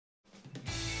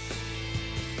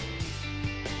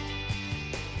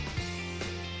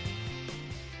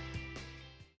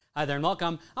Hi there and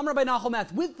welcome. I'm Rabbi Nahum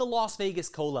Eth with the Las Vegas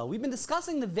Kollel. We've been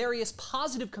discussing the various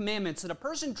positive commandments that a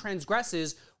person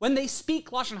transgresses when they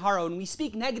speak Lashon Hara, when we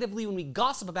speak negatively, when we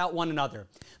gossip about one another.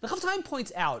 The Chofetz Chaim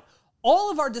points out, all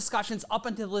of our discussions up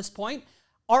until this point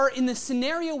are in the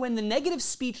scenario when the negative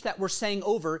speech that we're saying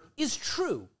over is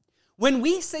true. When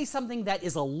we say something that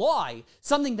is a lie,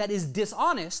 something that is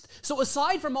dishonest, so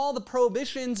aside from all the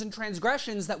prohibitions and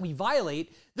transgressions that we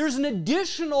violate, there's an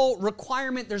additional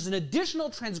requirement, there's an additional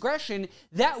transgression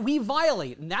that we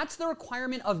violate, and that's the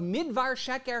requirement of midvar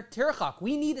sheker tirchak.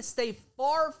 We need to stay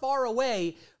far, far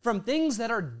away from things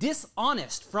that are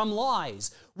dishonest, from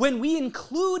lies. When we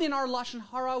include in our Lashon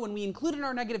Hara, when we include in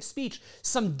our negative speech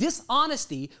some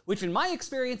dishonesty, which in my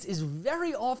experience is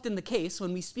very often the case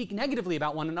when we speak negatively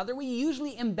about one another, we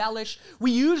usually embellish,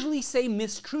 we usually say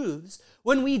mistruths.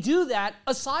 When we do that,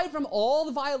 aside from all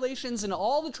the violations and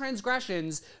all the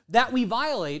transgressions that we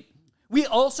violate, we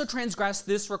also transgress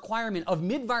this requirement of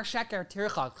midvar sheker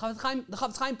tirchak. The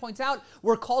Chofetz Chaim points out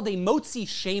we're called a motzi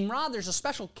shemra. There's a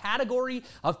special category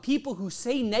of people who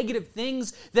say negative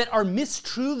things that are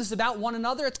mistruths about one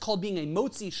another. It's called being a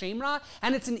motzi shemra,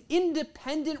 and it's an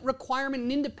independent requirement,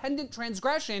 an independent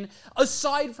transgression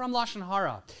aside from Lashon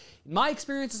Hara. In my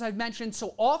experience, as I've mentioned,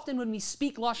 so often when we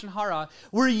speak Lashon Hara,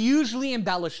 we're usually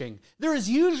embellishing. There is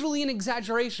usually an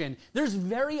exaggeration. There's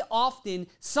very often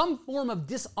some form of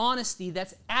dishonesty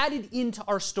that's added into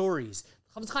our stories.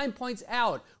 Chofetz Chaim points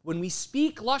out, when we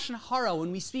speak Lashon Hara,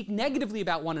 when we speak negatively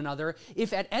about one another,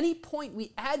 if at any point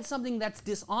we add something that's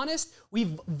dishonest,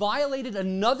 we've violated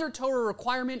another Torah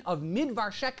requirement of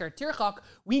midvar sheker tirchak.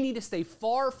 We need to stay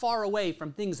far, far away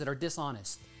from things that are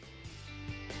dishonest.